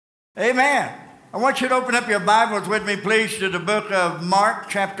Amen. I want you to open up your Bibles with me, please, to the book of Mark,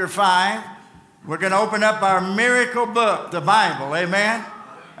 chapter 5. We're going to open up our miracle book, the Bible. Amen.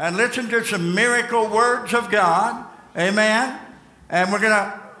 And listen to some miracle words of God. Amen. And we're going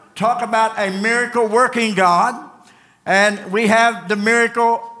to talk about a miracle working God. And we have the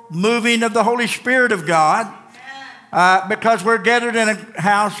miracle moving of the Holy Spirit of God. Because we're gathered in a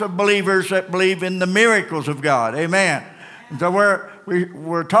house of believers that believe in the miracles of God. Amen. And so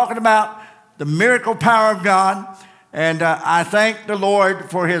we're talking about the miracle power of God. And I thank the Lord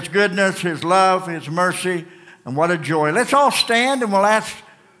for His goodness, His love, His mercy, and what a joy. Let's all stand and we'll ask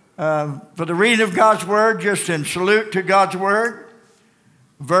for the reading of God's word, just in salute to God's word.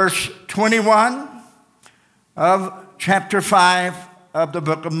 Verse 21 of chapter 5 of the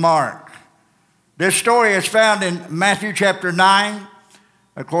book of Mark. This story is found in Matthew chapter 9,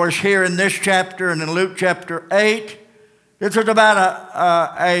 of course, here in this chapter, and in Luke chapter 8. This is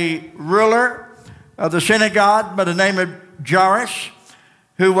about a ruler of the synagogue by the name of Jairus,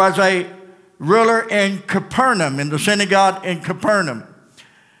 who was a ruler in Capernaum, in the synagogue in Capernaum.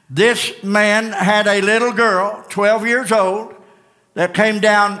 This man had a little girl, 12 years old, that came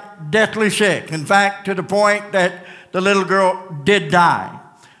down deathly sick. In fact, to the point that the little girl did die.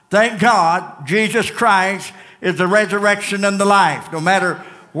 Thank God, Jesus Christ is the resurrection and the life. No matter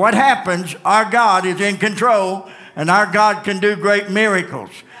what happens, our God is in control, and our God can do great miracles.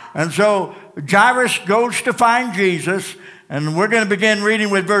 And so Jairus goes to find Jesus, and we're going to begin reading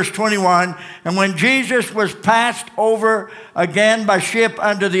with verse 21. And when Jesus was passed over again by ship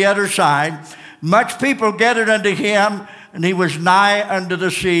unto the other side, much people gathered unto him, and he was nigh unto the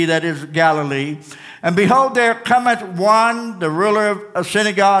sea, that is Galilee. And behold, there cometh one, the ruler of a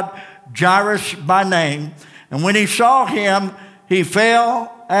synagogue, Jairus by name. And when he saw him, he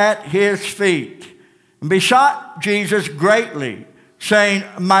fell at his feet and besought Jesus greatly, saying,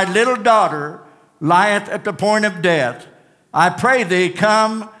 My little daughter lieth at the point of death. I pray thee,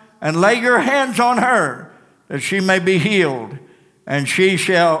 come and lay your hands on her, that she may be healed, and she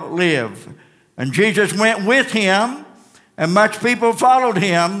shall live. And Jesus went with him, and much people followed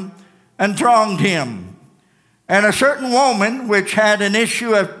him and thronged him. And a certain woman, which had an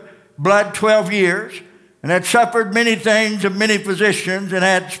issue of blood 12 years, and had suffered many things of many physicians, and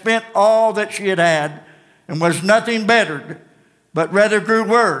had spent all that she had, and was nothing bettered, but rather grew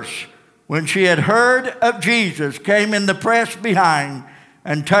worse, when she had heard of Jesus, came in the press behind,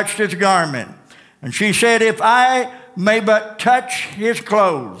 and touched his garment. And she said, If I may but touch his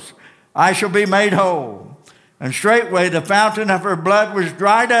clothes, I shall be made whole. And straightway the fountain of her blood was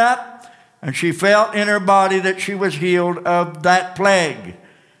dried up, and she felt in her body that she was healed of that plague.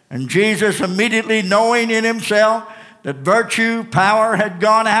 And Jesus, immediately knowing in himself that virtue, power had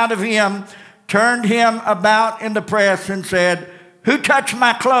gone out of him, turned him about in the press and said, Who touched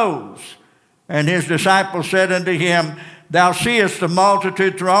my clothes? And his disciples said unto him, Thou seest the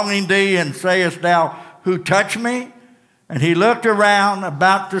multitude thronging thee, and sayest thou, Who touched me? And he looked around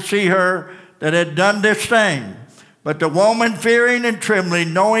about to see her that had done this thing. But the woman, fearing and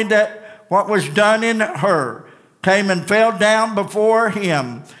trembling, knowing that what was done in her, came and fell down before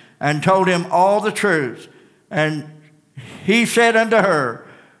him and told him all the truth. And he said unto her,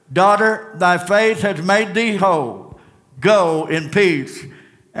 Daughter, thy faith hath made thee whole. Go in peace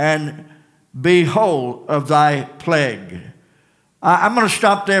and be whole of thy plague. I'm going to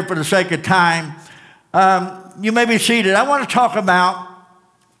stop there for the sake of time. You may be seated. I want to talk about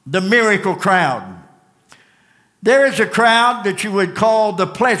the miracle crowd. There is a crowd that you would call the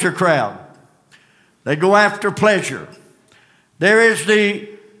pleasure crowd. They go after pleasure. There is the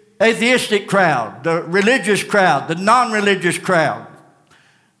atheistic crowd, the religious crowd, the non-religious crowd.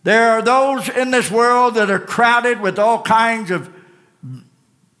 There are those in this world that are crowded with all kinds of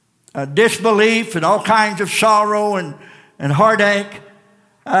disbelief and all kinds of sorrow and heartache.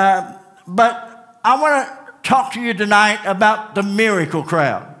 But I want to talk to you tonight about the miracle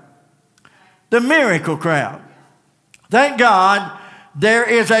crowd. The miracle crowd. Thank God there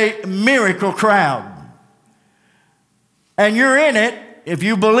is a miracle crowd. And you're in it if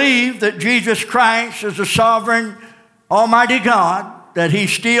you believe that Jesus Christ is the sovereign, almighty God, that he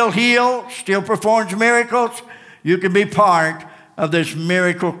still heals, still performs miracles. You can be part of this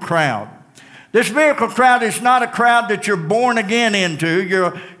miracle crowd. This miracle crowd is not a crowd that you're born again into.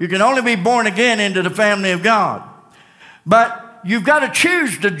 You can only be born again into the family of God. But you've got to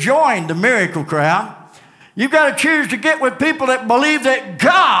choose to join the miracle crowd. You've got to choose to get with people that believe that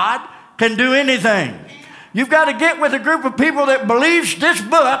God can do anything. You've got to get with a group of people that believes this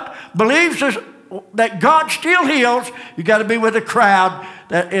book, believes that God still heals, you got to be with a crowd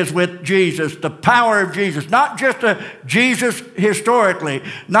that is with Jesus, the power of Jesus. Not just a Jesus historically,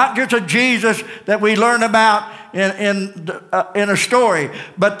 not just a Jesus that we learn about in a story,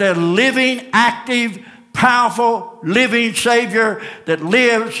 but the living, active, powerful, living Savior that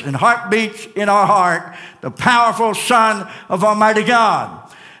lives and heartbeats in our heart, the powerful Son of Almighty God.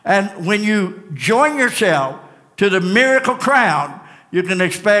 And when you join yourself to the miracle crowd, you can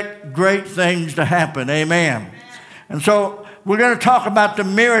expect great things to happen. Amen. And so we're going to talk about the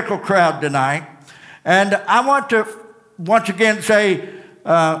miracle crowd tonight. And I want to once again say,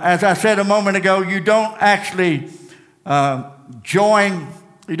 as I said a moment ago, you don't actually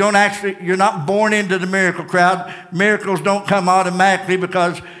you're not born into the miracle crowd. Miracles don't come automatically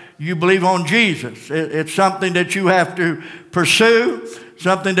because you believe on Jesus. It's something that you have to pursue,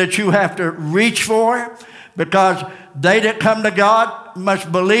 something that you have to reach for, because they that come to God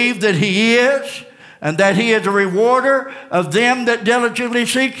must believe that He is, and that He is a rewarder of them that diligently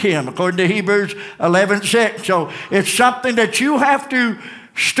seek Him, according to Hebrews 11:6. So it's something that you have to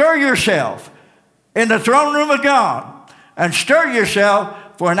stir yourself in the throne room of God and stir yourself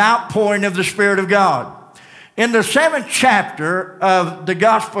for an outpouring of the Spirit of God. In the 7th chapter of the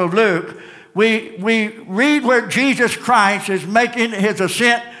Gospel of Luke, we read where Jesus Christ is making His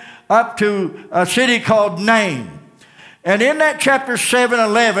ascent up to a city called Nain. And in that chapter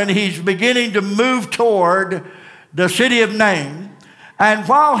 7:11, He's beginning to move toward the city of Nain. And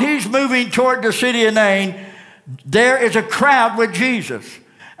while He's moving toward the city of Nain, there is a crowd with Jesus.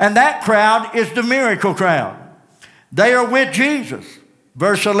 And that crowd is the miracle crowd. They are with Jesus.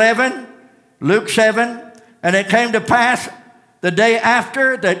 Verse 11, Luke 7, and it came to pass the day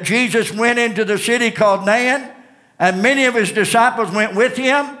after that Jesus went into the city called Nain, and many of His disciples went with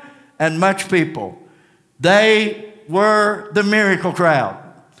Him, and much people. They were the miracle crowd.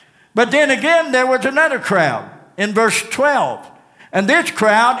 But then again, there was another crowd in verse 12. And this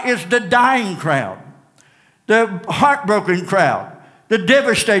crowd is the dying crowd, the heartbroken crowd, the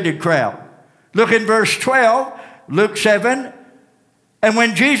devastated crowd. Look in verse 12, Luke 7. And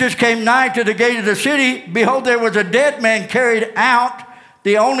when Jesus came nigh to the gate of the city, behold, there was a dead man carried out,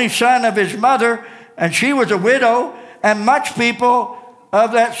 the only son of his mother, and she was a widow, and much people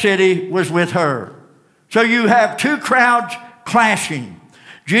of that city was with her. So you have two crowds clashing.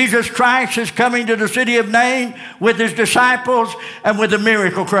 Jesus Christ is coming to the city of Nain with His disciples and with the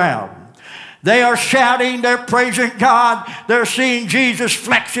miracle crowd. They are shouting, they're praising God, they're seeing Jesus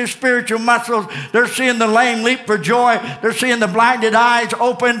flex His spiritual muscles, they're seeing the lame leap for joy, they're seeing the blinded eyes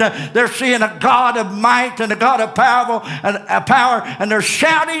opened, they're seeing a God of might and a God of power, and they're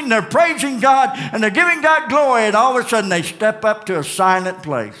shouting, they're praising God, and they're giving God glory, and all of a sudden they step up to a silent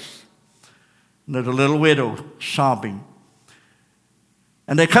place. And there's a little widow sobbing.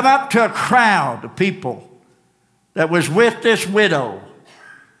 And they come up to a crowd of people that was with this widow,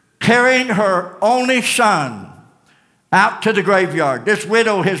 carrying her only son out to the graveyard. This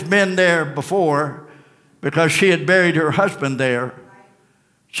widow has been there before because she had buried her husband there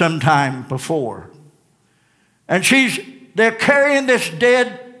sometime before. And they're carrying this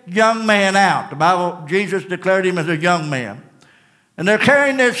dead young man out. The Bible, Jesus declared him as a young man. And they're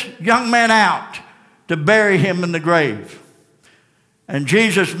carrying this young man out to bury him in the grave. And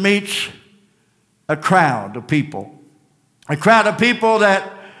Jesus meets a crowd of people. A crowd of people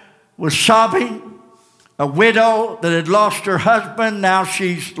that was sobbing, a widow that had lost her husband. Now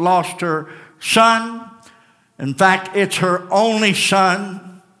she's lost her son. In fact, it's her only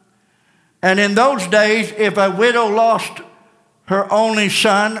son. And in those days, if a widow lost her only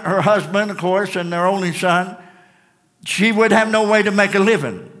son, her husband, of course, and their only son, she would have no way to make a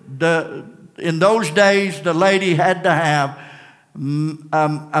living. In those days, the lady had to have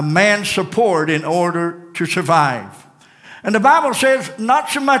a man's support in order to survive. And the Bible says not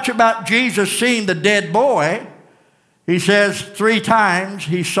so much about Jesus seeing the dead boy. He says 3 times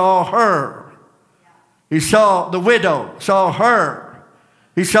he saw her. He saw the widow, saw her.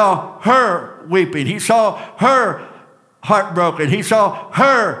 He saw her weeping. He saw her heartbroken. He saw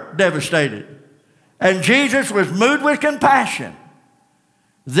her devastated. And Jesus was moved with compassion.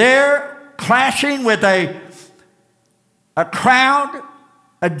 There, clashing with a crowd,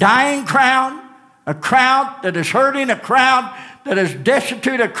 a dying crowd, a crowd that is hurting, a crowd that is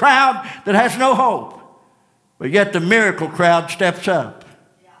destitute, a crowd that has no hope. But yet the miracle crowd steps up.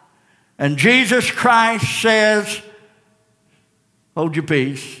 And Jesus Christ says, hold your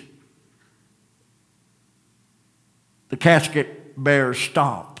peace. The casket bearers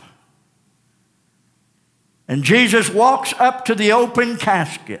stop. And Jesus walks up to the open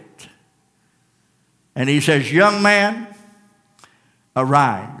casket. And He says, young man,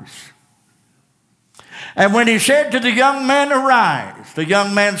 arise. And when he said to the young man, arise, the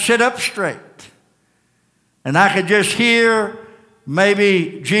young man sit up straight. And I could just hear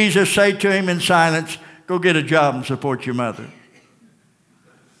maybe Jesus say to him in silence, go get a job and support your mother.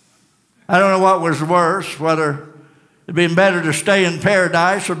 I don't know what was worse, whether it'd been better to stay in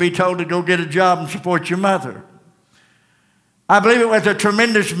paradise or be told to go get a job and support your mother. I believe it was a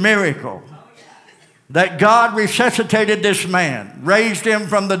tremendous miracle that God resuscitated this man, raised him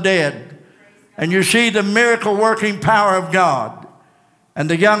from the dead. And you see the miracle working power of God. And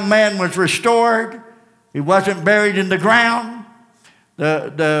the young man was restored. He wasn't buried in the ground.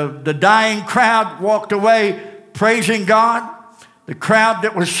 The dying crowd walked away praising God. The crowd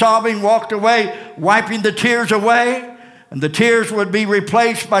that was sobbing walked away, wiping the tears away. And the tears would be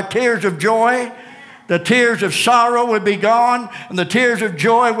replaced by tears of joy. The tears of sorrow would be gone, and the tears of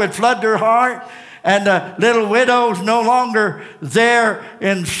joy would flood their heart. And the little widow's no longer there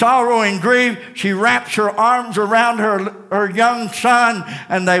in sorrow and grief. She wraps her arms around her young son,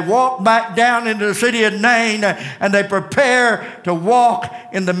 and they walk back down into the city of Nain, and they prepare to walk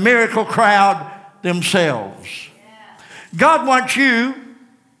in the miracle crowd themselves. God wants you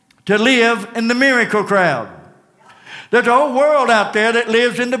to live in the miracle crowd. There's a whole world out there that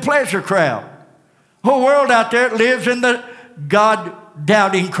lives in the pleasure crowd. A whole world out there that lives in the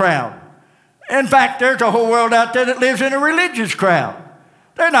God-doubting crowd. In fact, there's a whole world out there that lives in a religious crowd.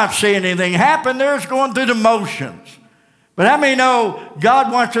 They're not seeing anything happen. They're just going through the motions. But how many know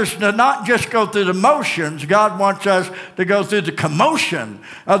God wants us to not just go through the motions, God wants us to go through the commotion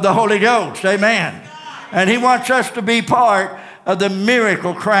of the Holy Ghost. Amen. And he wants us to be part of the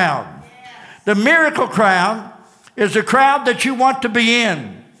miracle crowd. The miracle crowd is the crowd that you want to be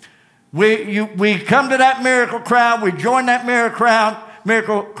in. We come to that miracle crowd, we join that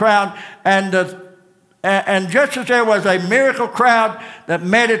miracle crowd, and just as there was a miracle crowd that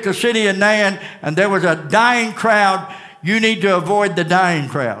met at the city of Nain, and there was a dying crowd, you need to avoid the dying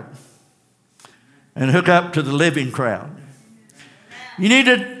crowd and hook up to the living crowd. You need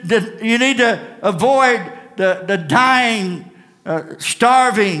to avoid the dying,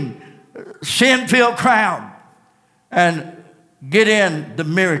 starving, sin-filled crowd and get in the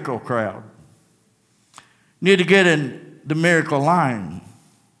miracle crowd. You need to get in the miracle line.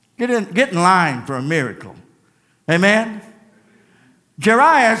 Get in line for a miracle. Amen?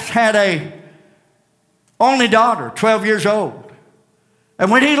 Jairus had a only daughter, 12 years old.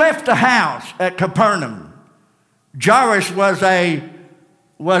 And when he left the house at Capernaum, Jairus was a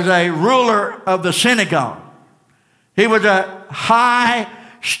ruler of the synagogue. He was a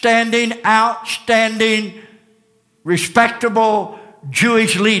high-standing, outstanding, respectable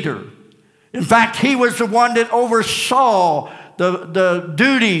Jewish leader. In fact, he was the one that oversaw the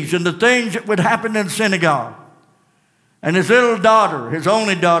duties and the things that would happen in the synagogue. And his little daughter, his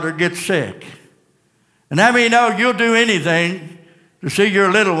only daughter, gets sick. And how many know you'll do anything to see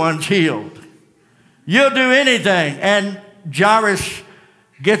your little ones healed? You'll do anything. And Jairus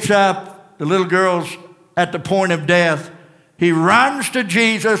gets up, the little girl's at the point of death. He runs to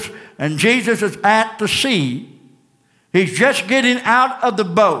Jesus, and Jesus is at the sea. He's just getting out of the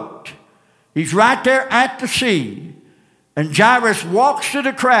boat. He's right there at the sea. And Jairus walks to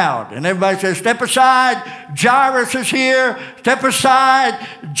the crowd, and everybody says, step aside, Jairus is here. Step aside,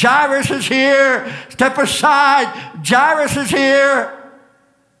 Jairus is here. Step aside, Jairus is here.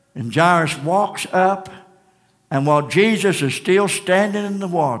 And Jairus walks up, and while Jesus is still standing in the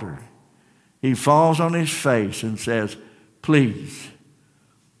water, he falls on his face and says, please,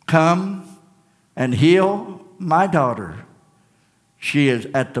 come and heal my daughter. She is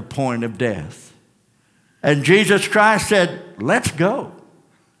at the point of death. And Jesus Christ said, let's go.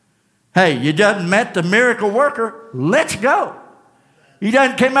 Hey, you done met the miracle worker? Let's go. You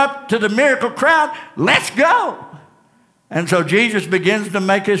done came up to the miracle crowd? Let's go. And so Jesus begins to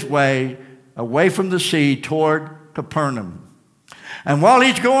make his way away from the sea toward Capernaum. And while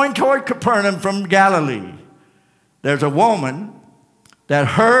he's going toward Capernaum from Galilee, there's a woman that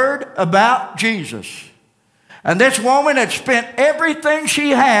heard about Jesus. And this woman had spent everything she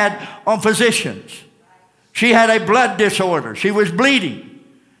had on physicians. She had a blood disorder. She was bleeding.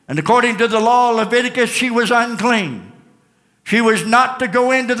 And according to the law of Leviticus, she was unclean. She was not to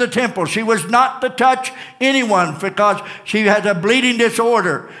go into the temple. She was not to touch anyone because she had a bleeding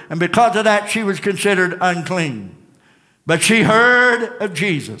disorder. And because of that, she was considered unclean. But she heard of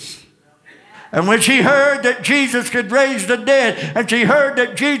Jesus. And when she heard that Jesus could raise the dead, and she heard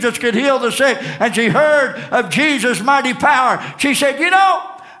that Jesus could heal the sick, and she heard of Jesus' mighty power, she said, you know,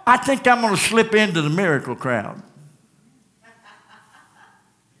 I think I'm going to slip into the miracle crowd.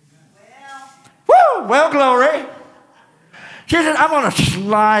 Woo! Well, glory. She said, I'm going to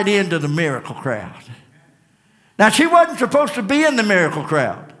slide into the miracle crowd. Now, she wasn't supposed to be in the miracle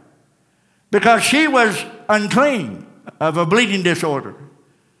crowd because she was unclean of a bleeding disorder.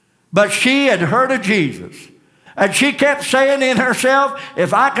 But she had heard of Jesus. And she kept saying in herself,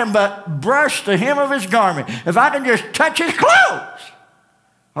 if I can but brush the hem of his garment, if I can just touch his clothes,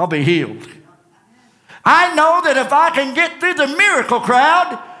 I'll be healed. I know that if I can get through the miracle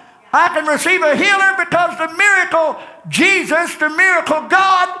crowd, I can receive a healer because the miracle Jesus, the miracle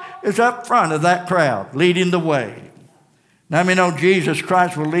God, is up front of that crowd, leading the way. Now, we know Jesus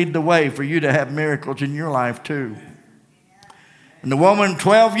Christ will lead the way for you to have miracles in your life too. And the woman,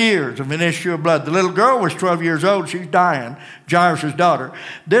 12 years of an issue of blood. The little girl was 12 years old. She's dying, Jairus' daughter.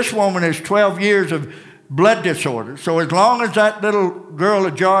 This woman is 12 years of blood disorder. So as long as that little girl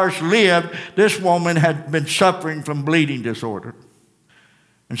of Jairus lived, this woman had been suffering from bleeding disorder.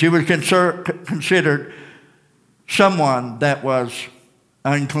 And she was considered someone that was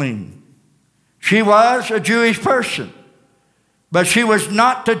unclean. She was a Jewish person, but she was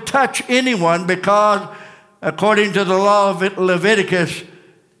not to touch anyone because, according to the law of Leviticus,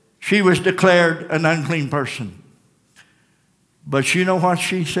 she was declared an unclean person. But you know what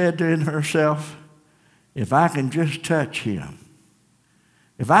she said in herself? If I can just touch him.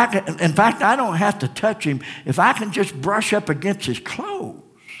 If I can, in fact, I don't have to touch him. If I can just brush up against his clothes.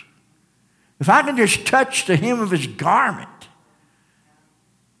 If I can just touch the hem of his garment.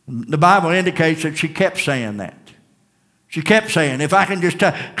 The Bible indicates that she kept saying that. She kept saying, if I can just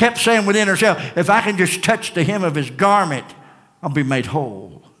touch, kept saying within herself, if I can just touch the hem of his garment, I'll be made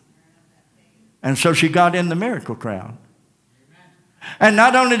whole. And so she got in the miracle crowd. And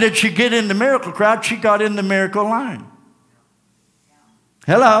not only did she get in the miracle crowd, she got in the miracle line.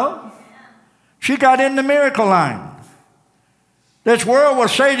 Hello? She got in the miracle line. This world will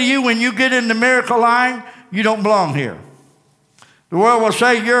say to you when you get in the miracle line, you don't belong here. The world will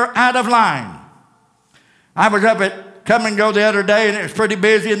say you're out of line. I was up at Come and Go the other day, and it was pretty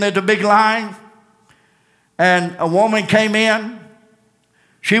busy, and there's a big line. And a woman came in.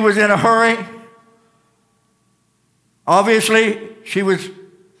 She was in a hurry. Obviously, she was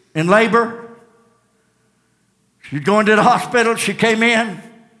in labor. She's going to the hospital. She came in.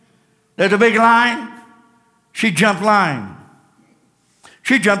 There's a big line. She jumped line.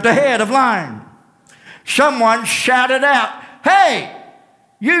 She jumped ahead of line. Someone shouted out, "Hey,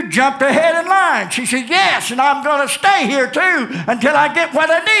 you jumped ahead in line." She said, "Yes, and I'm going to stay here too until I get what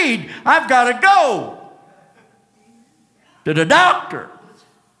I need. I've got to go to the doctor."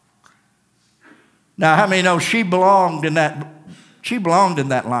 Now, how many know she belonged in that? She belonged in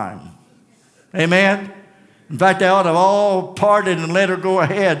that line. Amen. In fact, they ought to have all parted and let her go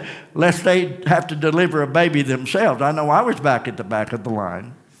ahead, lest they have to deliver a baby themselves. I know I was back at the back of the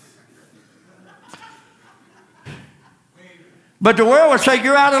line. But the world would say,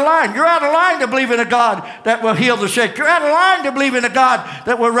 you're out of line. You're out of line to believe in a God that will heal the sick. You're out of line to believe in a God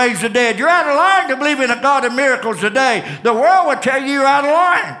that will raise the dead. You're out of line to believe in a God of miracles today. The world would tell you you're out of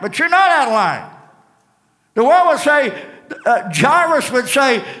line, but you're not out of line. The world would say, Jairus would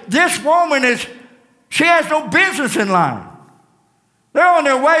say, this woman she has no business in line. They're on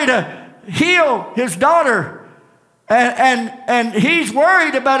their way to heal his daughter. And he's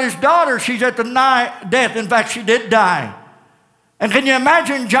worried about his daughter. She's at the death. In fact, she did die. And can you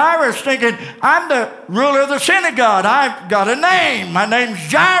imagine Jairus thinking, I'm the ruler of the synagogue. I've got a name. My name's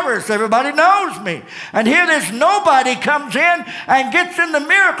Jairus. Everybody knows me. And here this nobody comes in and gets in the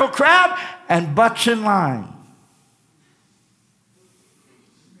miracle crowd and butts in line.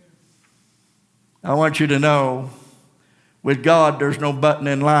 I want you to know, with God, there's no button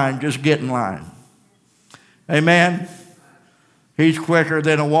in line. Just get in line. Amen? He's quicker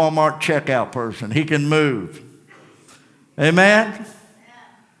than a Walmart checkout person. He can move. Amen?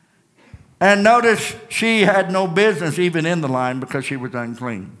 And notice she had no business even in the line because she was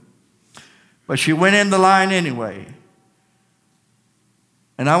unclean. But she went in the line anyway.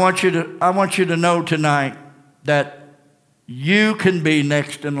 And I want you to know tonight that you can be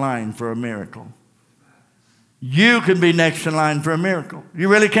next in line for a miracle. You can be next in line for a miracle. You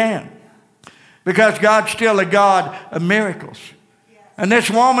really can. Because God's still a God of miracles. And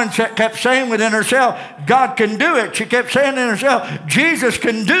this woman kept saying within herself, God can do it. She kept saying in herself, Jesus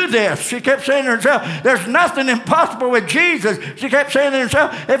can do this. She kept saying to herself, there's nothing impossible with Jesus. She kept saying to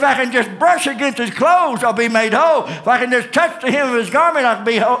herself, if I can just brush against his clothes, I'll be made whole. If I can just touch the hem of his garment, I'll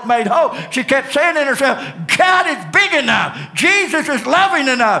be made whole. She kept saying to herself, God is big enough. Jesus is loving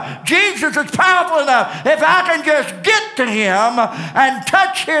enough. Jesus is powerful enough. If I can just get to him and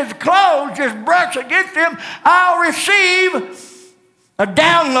touch his clothes, just brush against him, I'll receive a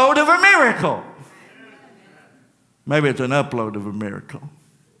download of a miracle. Maybe it's an upload of a miracle.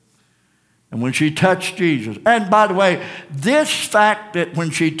 And when she touched Jesus, and by the way, this fact that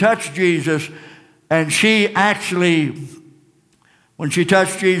when she touched Jesus, and when she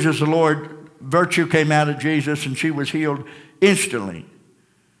touched Jesus, the Lord, virtue came out of Jesus and she was healed instantly.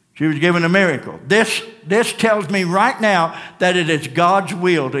 She was given a miracle. This tells me right now that it is God's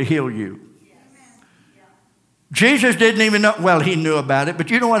will to heal you. Jesus didn't even know, well, he knew about it, but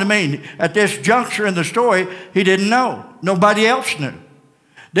you know what I mean. At this juncture in the story, he didn't know. Nobody else knew.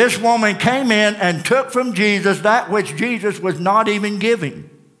 This woman came in and took from Jesus that which Jesus was not even giving.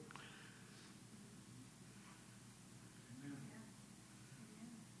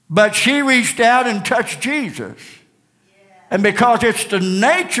 But she reached out and touched Jesus. And because it's the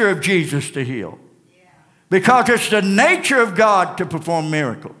nature of Jesus to heal, because it's the nature of God to perform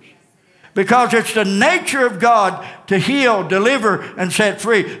miracles, because it's the nature of God to heal, deliver, and set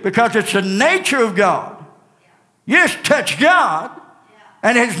free, because it's the nature of God. You just touch God,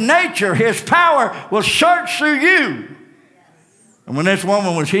 and his nature, his power will search through you. And when this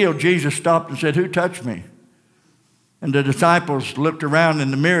woman was healed, Jesus stopped and said, "Who touched me?" And the disciples looked around in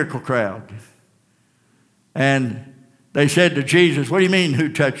the miracle crowd. And they said to Jesus, "What do you mean, who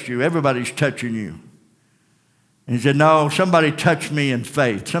touched you? Everybody's touching you." And he said, "No, somebody touched me in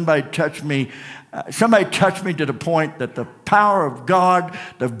faith. Somebody touched me to the point that the power of God,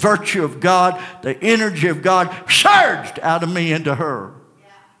 the virtue of God, the energy of God surged out of me into her."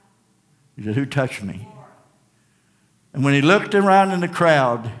 He said, "Who touched me?" And when he looked around in the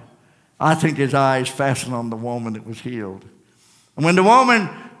crowd, I think his eyes fastened on the woman that was healed. And when the woman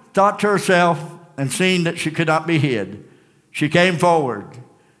thought to herself and seen that she could not be hid, she came forward.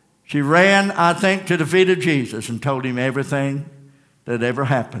 She ran, I think, to the feet of Jesus and told him everything that ever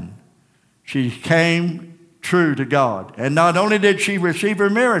happened. She came true to God. And not only did she receive her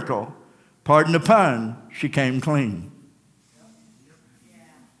miracle, pardon the pun, she came clean.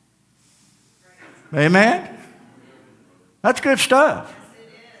 Amen? That's good stuff.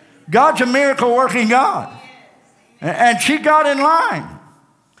 God's a miracle-working God. And she got in line.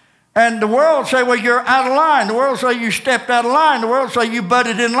 And the world say, "Well, you're out of line." The world say, "You stepped out of line." The world say, "You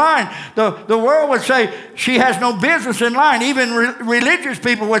butted in line." The world would say, "She has no business in line." Even religious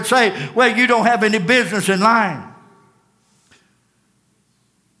people would say, "Well, you don't have any business in line."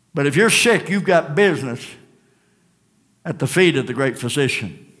 But if you're sick, you've got business at the feet of the great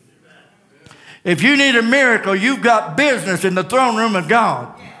physician. If you need a miracle, you've got business in the throne room of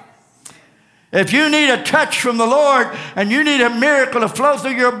God. If you need a touch from the Lord and you need a miracle to flow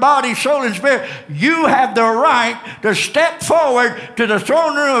through your body, soul, and spirit, you have the right to step forward to the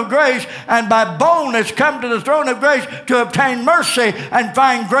throne room of grace and by boldness come to the throne of grace to obtain mercy and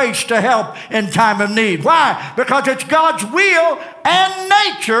find grace to help in time of need. Why? Because it's God's will and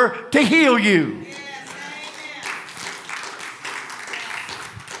nature to heal you.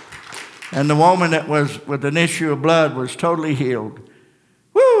 And the woman that was with an issue of blood was totally healed.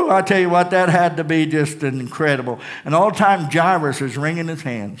 Woo, I tell you what, that had to be just incredible. And all the time Jairus is wringing his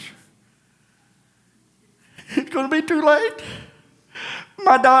hands. It's going to be too late.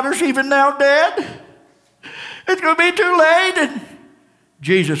 My daughter's even now dead. It's going to be too late. And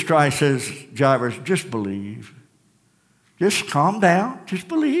Jesus Christ says, "Jairus, just believe. Just calm down. Just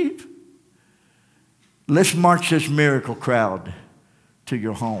believe. Let's march this miracle crowd to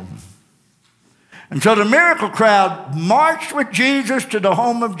your home." And so the miracle crowd marched with Jesus to the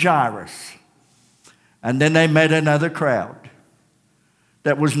home of Jairus. And then they met another crowd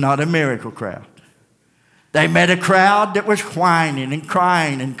that was not a miracle crowd. They met a crowd that was whining and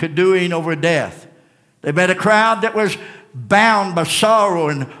crying and canoodling over death. They met a crowd that was bound by sorrow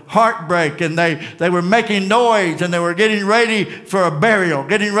and heartbreak, and they were making noise, and they were getting ready for a burial,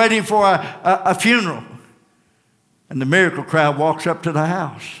 getting ready for a funeral. And the miracle crowd walks up to the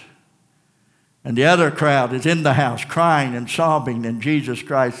house. And the other crowd is in the house crying and sobbing. And Jesus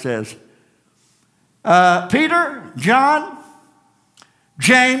Christ says, "Peter, John,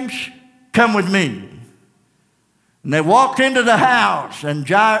 James, come with me." And they walked into the house. And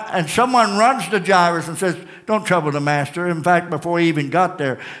someone runs to Jairus and says, "Don't trouble the master." In fact, before he even got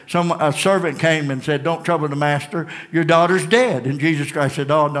there, a servant came and said, "Don't trouble the master. Your daughter's dead." And Jesus Christ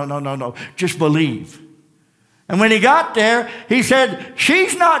said, "Oh, no. Just believe." And when he got there, he said,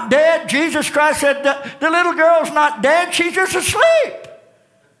 "She's not dead." Jesus Christ said, the little girl's not dead. She's just asleep.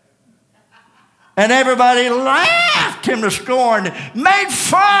 And everybody laughed him to scorn, made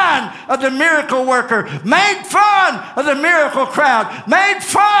fun of the miracle worker, made fun of the miracle crowd, made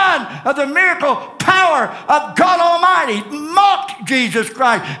fun of the miracle power of God Almighty, mocked Jesus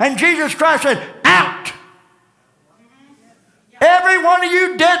Christ. And Jesus Christ said, "Out. Every one of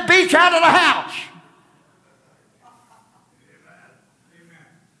you deadbeats out of the house."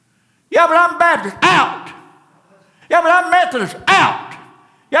 You Yeah, but I'm Baptist. Out. Yeah, but I'm Methodist. Out.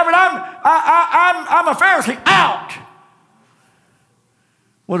 Yeah, but I'm a Pharisee. Out.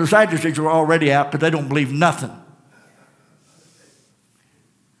 Well, the Sadducees were already out because they don't believe nothing.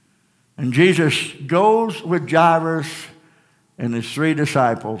 And Jesus goes with Jairus and his 3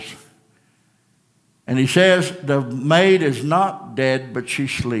 disciples. And he says, the maid is not dead, but she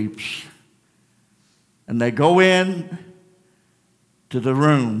sleeps. And they go in to the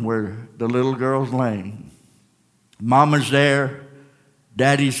room where the little girl's laying. Mama's there.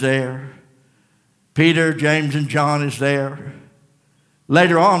 Daddy's there. Peter, James, and John is there.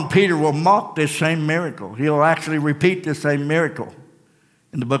 Later on, Peter will mock this same miracle. He'll actually repeat this same miracle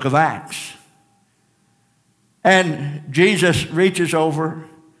in the book of Acts. And Jesus reaches over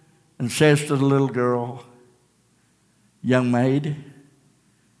and says to the little girl, young maid,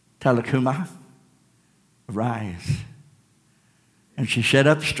 Talakuma, arise. And she sat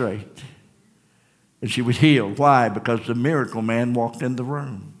up straight. And she was healed. Why? Because the miracle man walked in the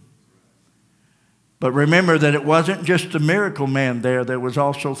room. But remember that it wasn't just the miracle man there. There was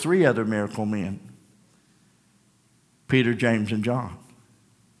also 3 other miracle men. Peter, James, and John.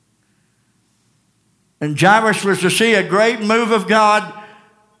 And Jairus was to see a great move of God.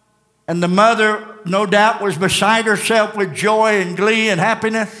 And the mother, no doubt, was beside herself with joy and glee and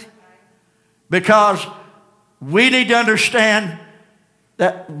happiness. Because we need to understand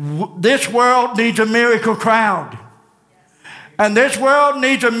that this world needs a miracle crowd. And this world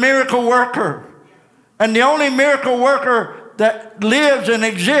needs a miracle worker. And the only miracle worker that lives and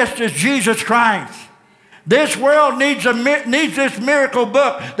exists is Jesus Christ. This world needs this miracle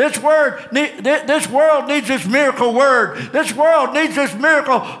book. This world needs this miracle word. This world needs this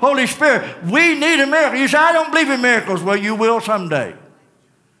miracle Holy Spirit. We need a miracle. You say, I don't believe in miracles. Well, you will someday.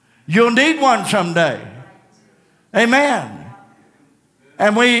 You'll need one someday. Amen.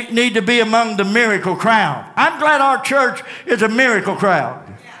 And we need to be among the miracle crowd. I'm glad our church is a miracle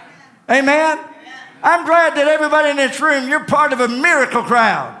crowd. Amen. I'm glad that everybody in this room, you're part of a miracle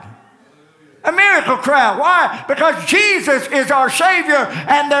crowd. A miracle crowd. Why? Because Jesus is our Savior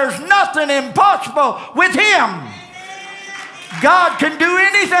and there's nothing impossible with Him. God can do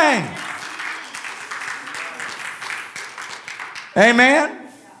anything. Amen.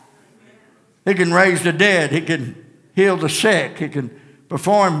 He can raise the dead. He can heal the sick. He can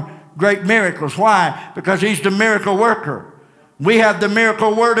perform great miracles. Why? Because He's the miracle worker. We have the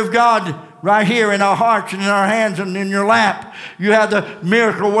miracle Word of God right here in our hearts and in our hands and in your lap. You have the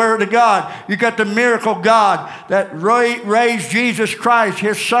miracle Word of God. You got the miracle God that raised Jesus Christ,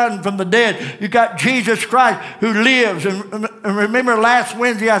 His Son, from the dead. You got Jesus Christ who lives. And remember last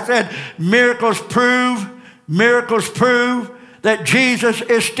Wednesday I said miracles prove that Jesus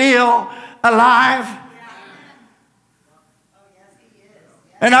is still alive.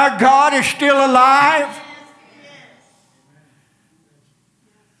 And our God is still alive.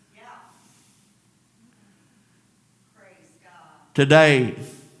 Today,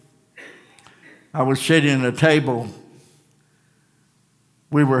 I was sitting at a table.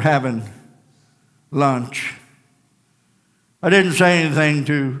 We were having lunch. I didn't say anything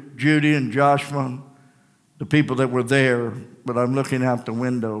to Judy and Joshua, the people that were there, but I'm looking out the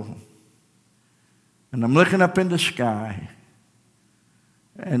window. And I'm looking up in the sky.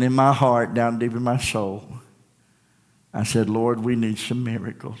 And in my heart, down deep in my soul, I said, Lord, we need some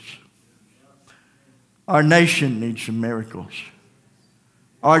miracles. Our nation needs some miracles.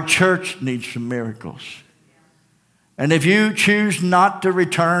 Our church needs some miracles. And if you choose not to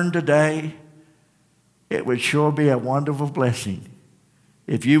return today, it would sure be a wonderful blessing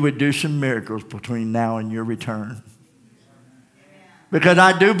if you would do some miracles between now and your return. Because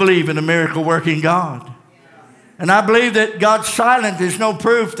I do believe in a miracle working God. And I believe that God's silence is no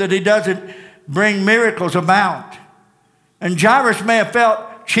proof that He doesn't bring miracles about. And Jairus may have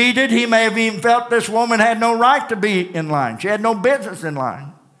felt cheated. He may have even felt this woman had no right to be in line. She had no business in line.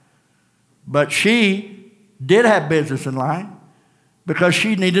 But she did have business in line because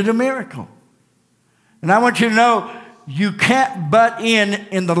she needed a miracle. And I want you to know, you can't butt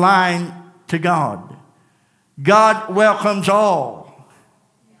in the line to God. God welcomes all.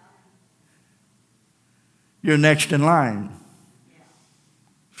 You're next in line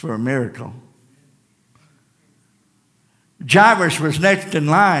for a miracle. Jairus was next in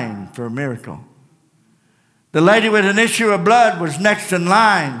line for a miracle. The lady with an issue of blood was next in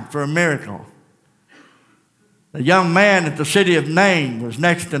line for a miracle. The young man at the city of Nain was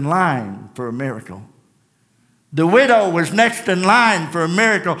next in line for a miracle. The widow was next in line for a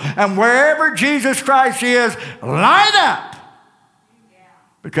miracle. And wherever Jesus Christ is, line up.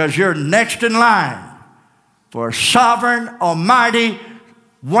 Because you're next in line for a sovereign, almighty,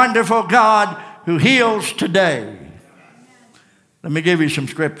 wonderful God who heals today. Let me give you some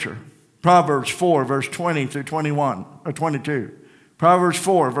scripture. Proverbs 4, verse 20 through 21, or 22. Proverbs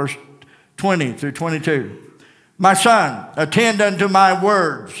 4, verse 20 through 22. My son, attend unto my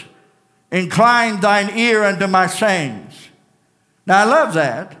words. Incline thine ear unto my sayings. Now I love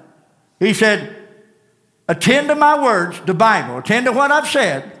that. He said, attend to my words, the Bible. Attend to what I've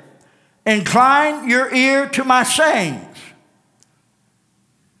said. Incline your ear to my sayings.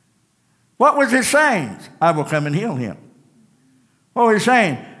 What was his sayings? I will come and heal him. What was he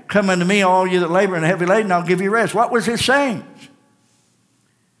saying? Come unto me, all you that labor and are heavy laden, I'll give you rest. What was his sayings?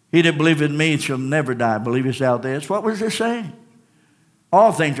 He that believeth in me shall never die. Believest thou this? What was his saying?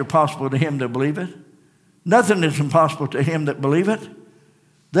 All things are possible to him that believeth. Nothing is impossible to him that believeth.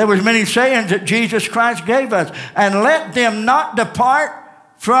 There was many sayings that Jesus Christ gave us. And let them not depart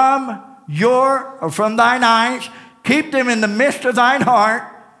from thine eyes. Keep them in the midst of thine heart.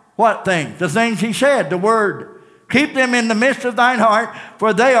 What things? The things he said, the word. Keep them in the midst of thine heart,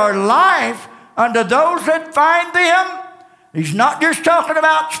 for they are life unto those that find them. He's not just talking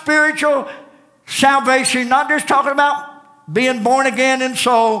about spiritual salvation, not just talking about being born again in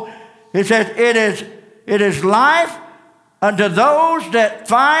soul. He says it is life unto those that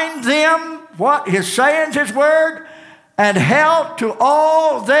find them, what? His sayings, his word, and health to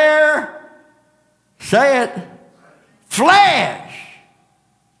all their, say it, flesh.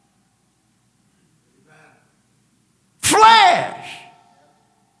 Flesh.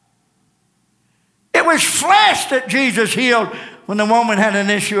 It was flesh that Jesus healed when the woman had an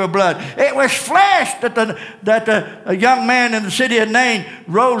issue of blood. It was flesh that a young man in the city of Nain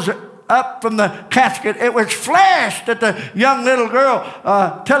rose up from the casket. It was flesh that the young little girl,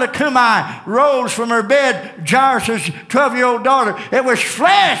 Telekumai, rose from her bed, Jairus' 12-year-old daughter. It was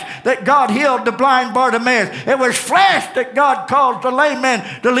flesh that God healed the blind Bartimaeus. It was flesh that God caused the lame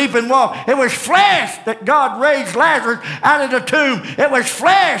man to leap and walk. It was flesh that God raised Lazarus out of the tomb. It was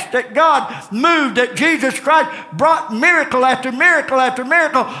flesh that God moved, that Jesus Christ brought miracle after miracle after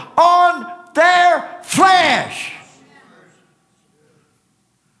miracle on their flesh.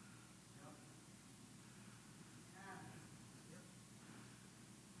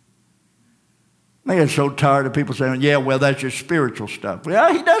 I get so tired of people saying, yeah, well, that's just spiritual stuff.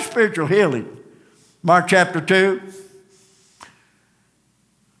 Well, he does spiritual healing. Mark chapter 2,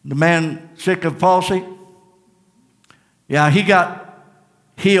 the man sick of palsy, yeah, he got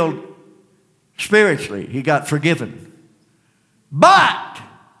healed spiritually. He got forgiven. But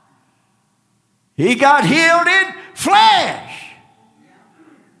he got healed in flesh.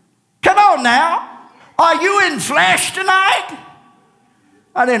 Come on now. Are you in flesh tonight?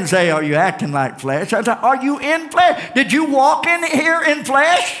 I didn't say, are you acting like flesh? I said, are you in flesh? Did you walk in here in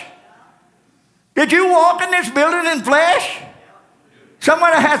flesh? Did you walk in this building in flesh?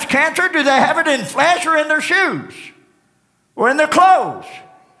 Someone that has cancer, do they have it in flesh or in their shoes? Or in their clothes?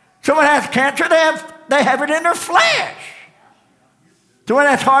 Someone has cancer, they have it in their flesh. Someone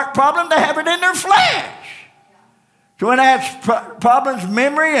has heart problem, they have it in their flesh. Someone has problems,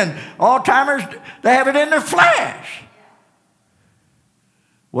 memory and Alzheimer's, they have it in their flesh.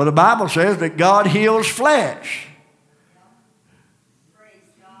 Well, the Bible says that God heals flesh.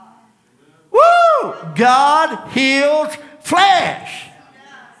 Woo! God heals flesh.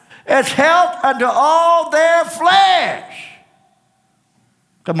 It's health unto all their flesh.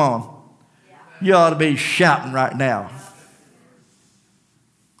 Come on. You ought to be shouting right now.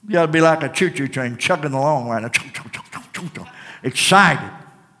 You ought to be like a choo-choo train chugging along right now. Excited.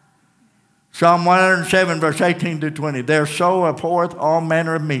 Psalm 107, verse 18 to 20. Their soul abhorreth all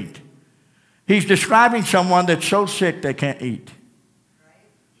manner of meat. He's describing someone that's so sick they can't eat.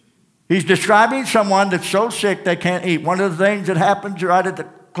 He's describing someone that's so sick they can't eat. One of the things that happens right at the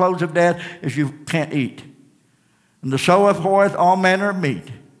close of death is you can't eat. And the soul abhorreth all manner of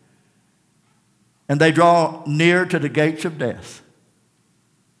meat. And they draw near to the gates of death.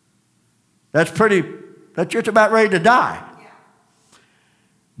 That's just about ready to die.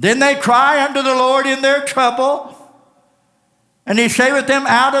 Then they cry unto the Lord in their trouble, and he saveth them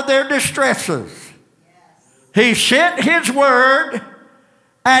out of their distresses. He sent his word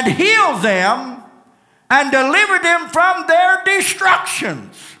and healed them and delivered them from their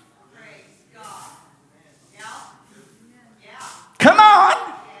destructions. Come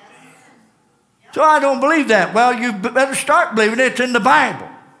on. So I don't believe that. Well, you better start believing it. It's in the Bible.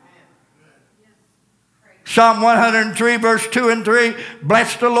 Psalm 103, verse 2 and 3.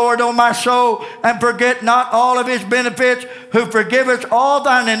 Bless the Lord, O my soul, and forget not all of his benefits, who forgiveth all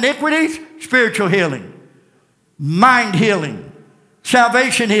thine iniquities, spiritual healing, mind healing,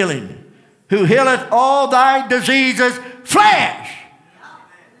 salvation healing, who healeth all thy diseases, flesh.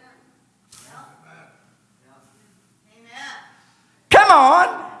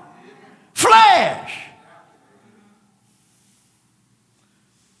 on. Flesh.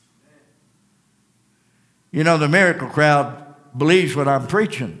 You know, the miracle crowd believes what I'm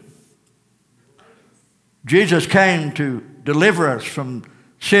preaching. Jesus came to deliver us from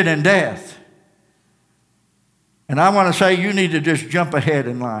sin and death. And I want to say you need to just jump ahead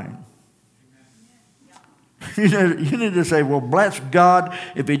in line. You need to say, well, bless God,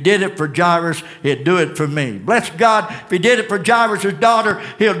 if he did it for Jairus, he'll do it for me. Bless God, if he did it for Jairus' daughter,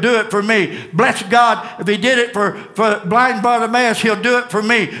 he'll do it for me. Bless God, if he did it for blind Bartimaeus, he'll do it for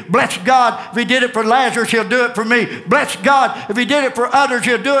me. Bless God, if he did it for Lazarus, he'll do it for me. Bless God, if he did it for others,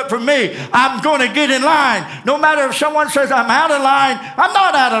 he'll do it for me. I'm going to get in line. No matter if someone says I'm out of line, I'm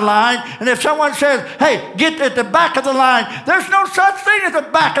not out of line. And if someone says, hey, get at the back of the line, there's no such thing as the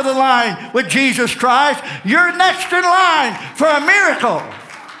back of the line with Jesus Christ. You're next in line for a miracle. Yes.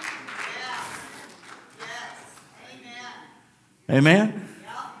 Amen.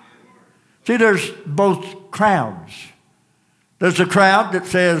 See, there's both crowds. There's a crowd that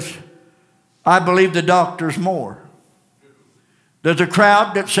says, I believe the doctor's more. There's a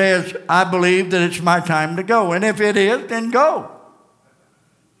crowd that says, I believe that it's my time to go. And if it is, then go.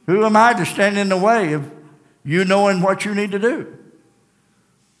 Who am I to stand in the way of you knowing what you need to do?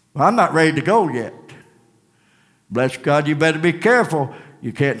 Well, I'm not ready to go yet. Bless God, you better be careful.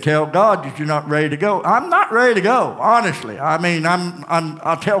 You can't tell God that you're not ready to go. I'm not ready to go, honestly. I mean,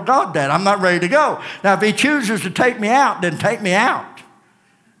 I'll tell God that. I'm not ready to go. Now, if he chooses to take me out, then take me out.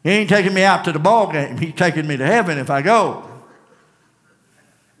 He ain't taking me out to the ball game. He's taking me to heaven if I go.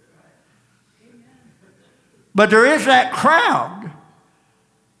 But there is that crowd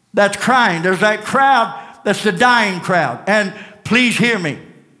that's crying. There's that crowd that's the dying crowd. And please hear me.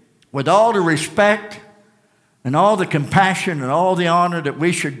 With all the respect and all the compassion and all the honor that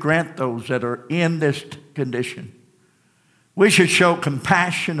we should grant those that are in this condition. We should show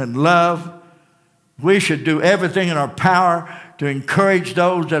compassion and love. We should do everything in our power to encourage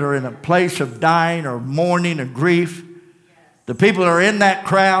those that are in a place of dying or mourning or grief. The people that are in that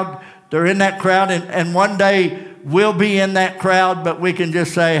crowd, they're in that crowd, and one day we'll be in that crowd, but we can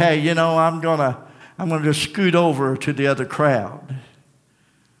just say, hey, you know, I'm gonna just scoot over to the other crowd.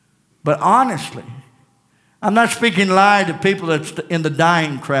 But honestly, I'm not speaking lie to people that's in the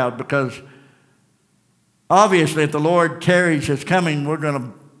dying crowd, because obviously if the Lord tarries his coming, we're going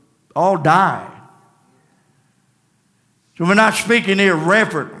to all die. So we're not speaking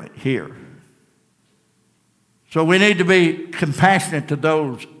irreverently here. So we need to be compassionate to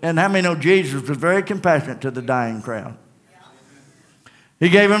those. And how many know Jesus was very compassionate to the dying crowd? He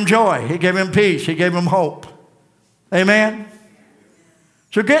gave them joy. He gave them peace. He gave them hope. Amen?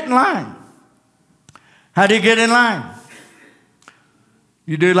 So get in line. How do you get in line?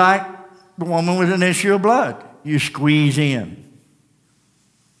 You do like the woman with an issue of blood. You squeeze in.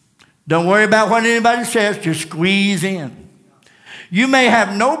 Don't worry about what anybody says. Just squeeze in. You may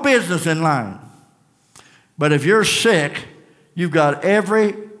have no business in line, but if you're sick, you've got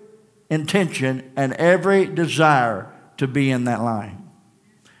every intention and every desire to be in that line.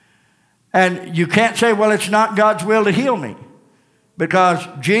 And you can't say, well, it's not God's will to heal me, because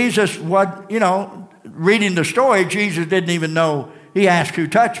Jesus was, reading the story, Jesus didn't even know. He asked, who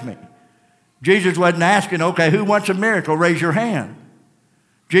touched me? Jesus wasn't asking, okay, who wants a miracle? Raise your hand.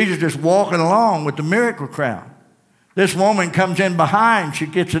 Jesus just walking along with the miracle crowd. This woman comes in behind. She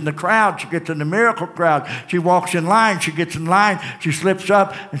gets in the crowd. She gets in the miracle crowd. She walks in line. She gets in line. She slips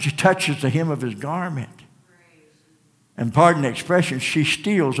up and she touches the hem of his garment. And pardon the expression, she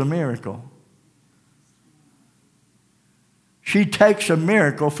steals a miracle. She takes a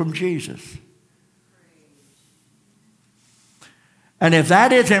miracle from Jesus. And if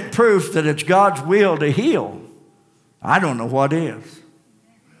that isn't proof that it's God's will to heal, I don't know what is.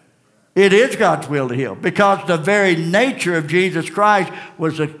 It is God's will to heal, because the very nature of Jesus Christ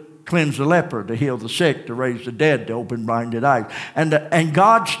was to cleanse the leper, to heal the sick, to raise the dead, to open blinded eyes. And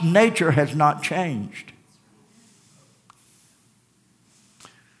God's nature has not changed.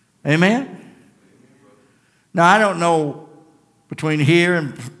 Amen? Now, I don't know between here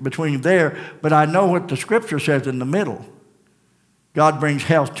and between there, but I know what the scripture says in the middle. God brings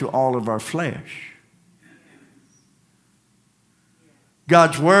health to all of our flesh.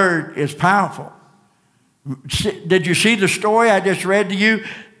 God's word is powerful. Did you see the story I just read to you?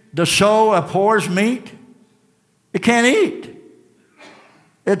 The soul abhors meat. It can't eat.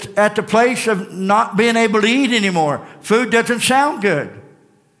 It's at the place of not being able to eat anymore. Food doesn't sound good.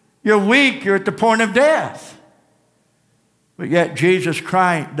 You're weak. You're at the point of death. But yet Jesus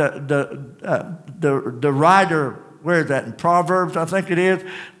Christ, the writer, where is that? In Proverbs, I think it is.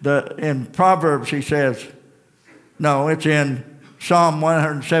 In Proverbs, he says, no, it's in Psalm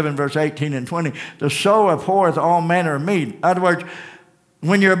 107, verse 18 and 20. The soul abhorreth all manner of meat. In other words,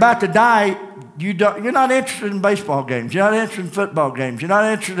 when you're about to die, you're not interested in baseball games. You're not interested in football games. You're not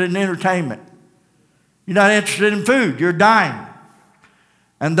interested in entertainment. You're not interested in food. You're dying.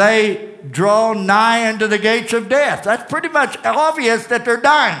 And they draw nigh unto the gates of death. That's pretty much obvious that they're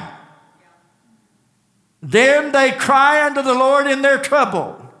dying. Then they cry unto the Lord in their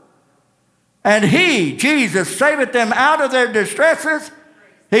trouble. And he, Jesus, saveth them out of their distresses.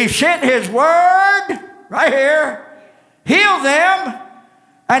 He sent his word, right here, healed them,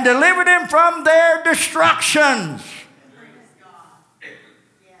 and delivered them from their destructions.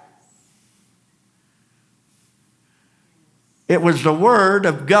 It was the word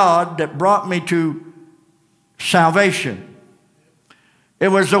of God that brought me to salvation. It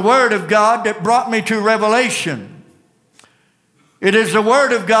was the word of God that brought me to revelation. It is the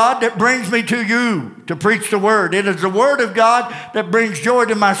word of God that brings me to you to preach the word. It is the word of God that brings joy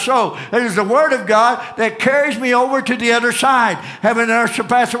to my soul. It is the word of God that carries me over to the other side. Heaven and earth shall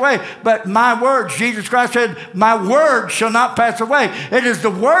pass away, but my words, Jesus Christ said, my words shall not pass away. It is the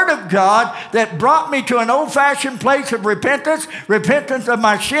word of God that brought me to an old-fashioned place of repentance of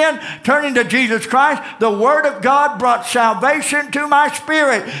my sin, turning to Jesus Christ. The word of God brought salvation to my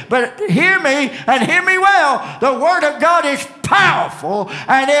spirit. But hear me, and hear me well, the word of God is powerful,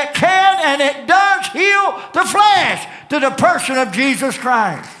 and it can and it does heal the flesh to the person of Jesus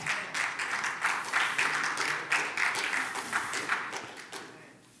Christ.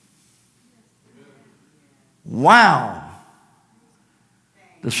 Wow.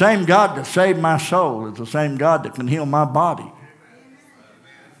 The same God that saved my soul is the same God that can heal my body.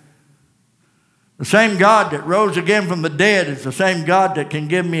 The same God that rose again from the dead is the same God that can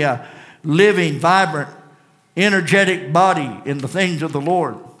give me a living, vibrant, energetic body in the things of the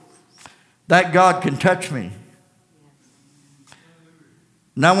Lord. That God can touch me.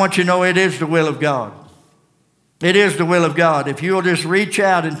 And I want you to know it is the will of God. It is the will of God. If you'll just reach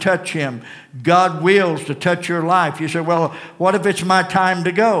out and touch him, God wills to touch your life. You say, well, what if it's my time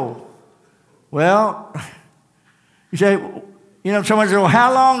to go? Well, you say, someone says, well,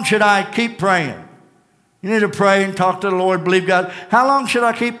 how long should I keep praying? You need to pray and talk to the Lord, believe God. How long should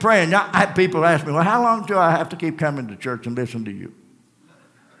I keep praying? Now, people ask me, well, how long do I have to keep coming to church and listen to you?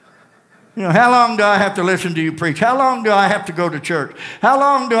 How long do I have to listen to you preach? How long do I have to go to church? How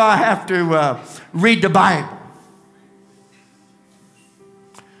long do I have to read the Bible?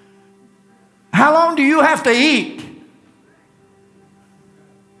 How long do you have to eat?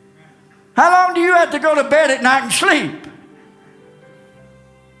 How long do you have to go to bed at night and sleep?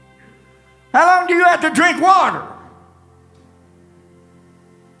 How long do you have to drink water?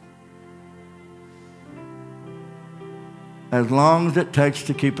 As long as it takes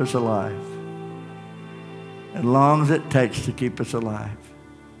to keep us alive. As long as it takes to keep us alive.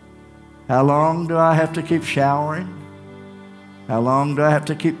 How long do I have to keep showering? How long do I have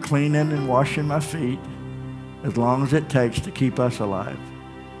to keep cleaning and washing my feet? As long as it takes to keep us alive.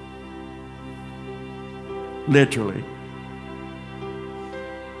 Literally.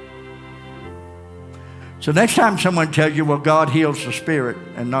 So next time someone tells you, well, God heals the spirit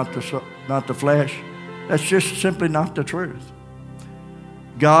and not the flesh, that's just simply not the truth.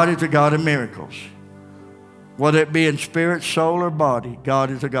 God is a God of miracles. Whether it be in spirit, soul, or body,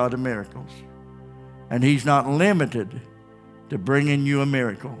 God is a God of miracles. And he's not limited to bringing you a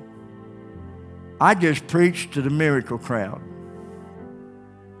miracle. I just preached to the miracle crowd.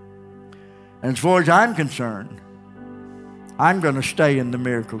 And as far as I'm concerned, I'm going to stay in the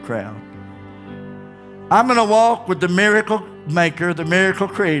miracle crowd. I'm going to walk with the miracle maker, the miracle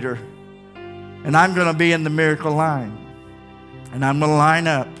creator, and I'm going to be in the miracle line. And I'm going to line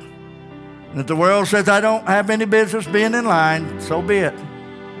up. And if the world says I don't have any business being in line, so be it.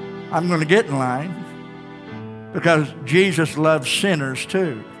 I'm going to get in line because Jesus loves sinners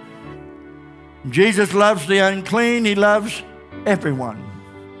too. Jesus loves the unclean. He loves everyone.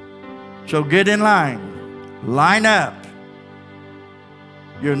 So get in line. Line up.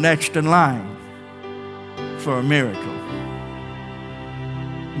 You're next in line for a miracle.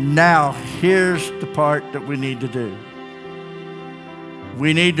 Now, here's the part that we need to do.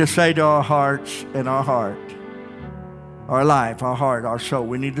 We need to say to our hearts and our heart, our life, our heart, our soul,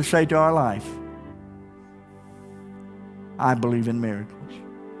 we need to say to our life, I believe in miracles.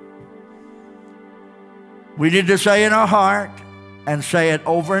 We need to say in our heart and say it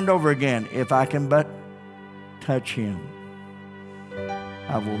over and over again, if I can but touch him,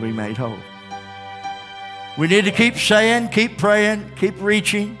 I will be made whole. We need to keep saying, keep praying, keep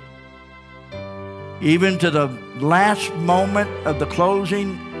reaching, even to the last moment of the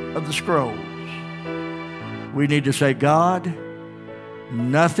closing of the scrolls. We need to say, God,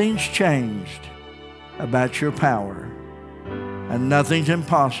 nothing's changed about your power, and nothing's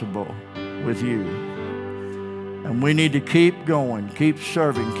impossible with you. And we need to keep going, keep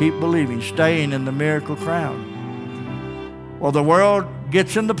serving, keep believing, staying in the miracle crowd. Well, the world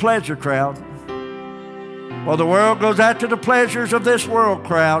gets in the pleasure crowd. Well, the world goes after the pleasures of this world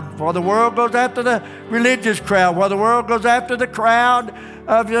crowd. While the world goes after the religious crowd. While the world goes after the crowd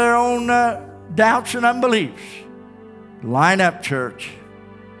of their own doubts and unbeliefs. Line up, church.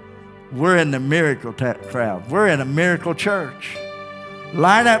 We're in the miracle crowd. We're in a miracle church.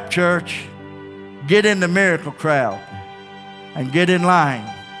 Line up, church. Get in the miracle crowd. And get in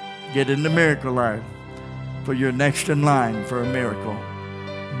line. Get in the miracle line. For you're next in line for a miracle.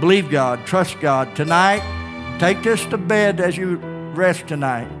 Believe God. Trust God. Tonight, take this to bed as you rest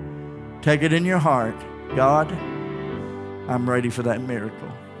tonight. Take it in your heart. God, I'm ready for that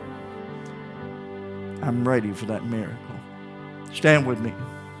miracle. I'm ready for that miracle. Stand with me.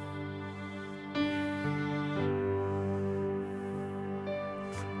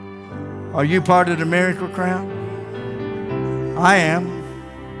 Are you part of the miracle crowd? I am.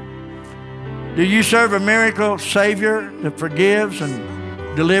 Do you serve a miracle Savior that forgives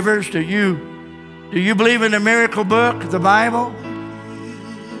and delivers? Do you believe in the miracle book, the Bible?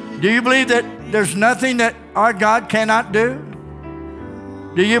 Do you believe that there's nothing that our God cannot do?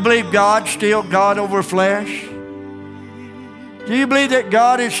 Do you believe God's still God over flesh? Do you believe that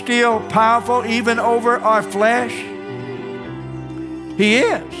God is still powerful even over our flesh? He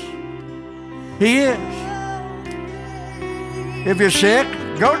is. He is. If you're sick,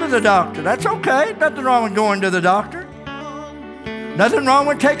 go to the doctor. That's okay. Nothing wrong with going to the doctor. Nothing wrong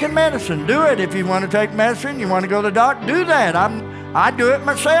with taking medicine. Do it. If you want to take medicine, you want to go to the doctor, do that. I do it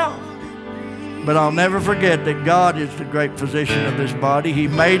myself. But I'll never forget that God is the great physician of this body. He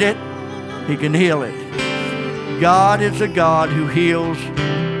made it. He can heal it. God is a God who heals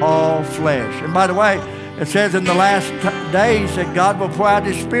all flesh. And by the way, it says in the last days that God will pour out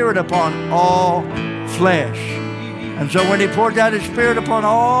His Spirit upon all flesh. And so when He pours out His Spirit upon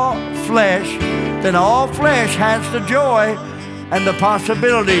all flesh, then all flesh has the joy and the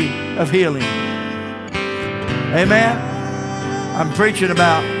possibility of healing. Amen? I'm preaching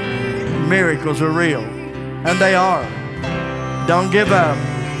about miracles are real. And they are. Don't give up.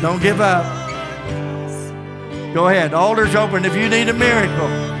 Don't give up. Go ahead. Altar's open if you need a miracle.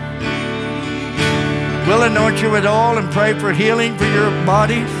 We'll anoint you with oil and pray for healing for your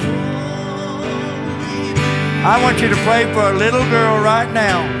bodies. I want you to pray for a little girl right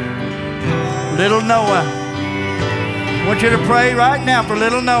now. Little Noah. I want you to pray right now for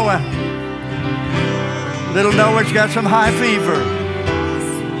little Noah. Little Noah's got some high fever.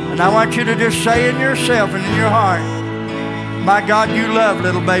 And I want you to just say in yourself and in your heart, my God, you love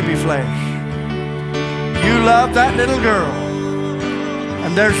little baby flesh. You love that little girl.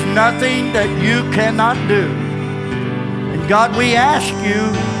 And there's nothing that you cannot do. And God, we ask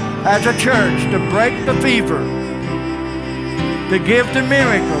you as a church to break the fever, to give the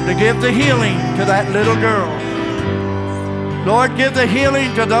miracle, to give the healing to that little girl. Lord, give the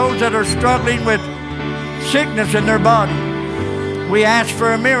healing to those that are struggling with sickness in their body. We ask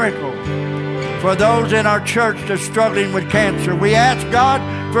for a miracle for those in our church that are struggling with cancer. We ask God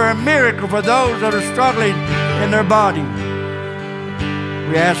for a miracle for those that are struggling in their body.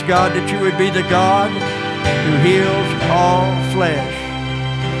 We ask God that you would be the God who heals all flesh.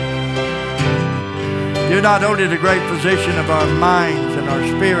 You're not only the great physician of our minds and our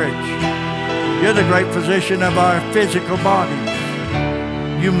spirits, you're the great physician of our physical bodies.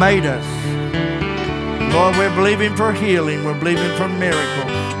 You made us. Lord, we're believing for healing. We're believing for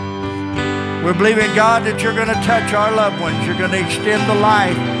miracles. We're believing, God, that you're going to touch our loved ones. You're going to extend the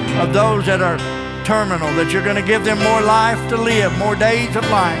life of those that are terminal, that you're going to give them more life to live, more days of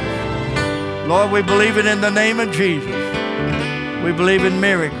life. Lord, we believe it in the name of Jesus. We believe in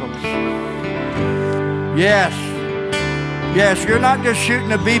miracles. Yes. Yes, you're not just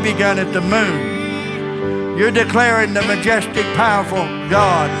shooting a BB gun at the moon. You're declaring the majestic, powerful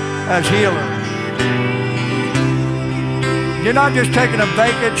God as healer. You're not just taking a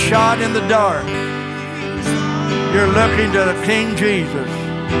vacant shot in the dark. You're looking to the King Jesus,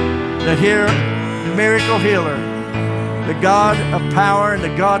 the miracle healer, the God of power and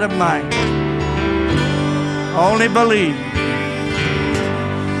the God of might. Only believe.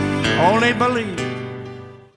 Only believe.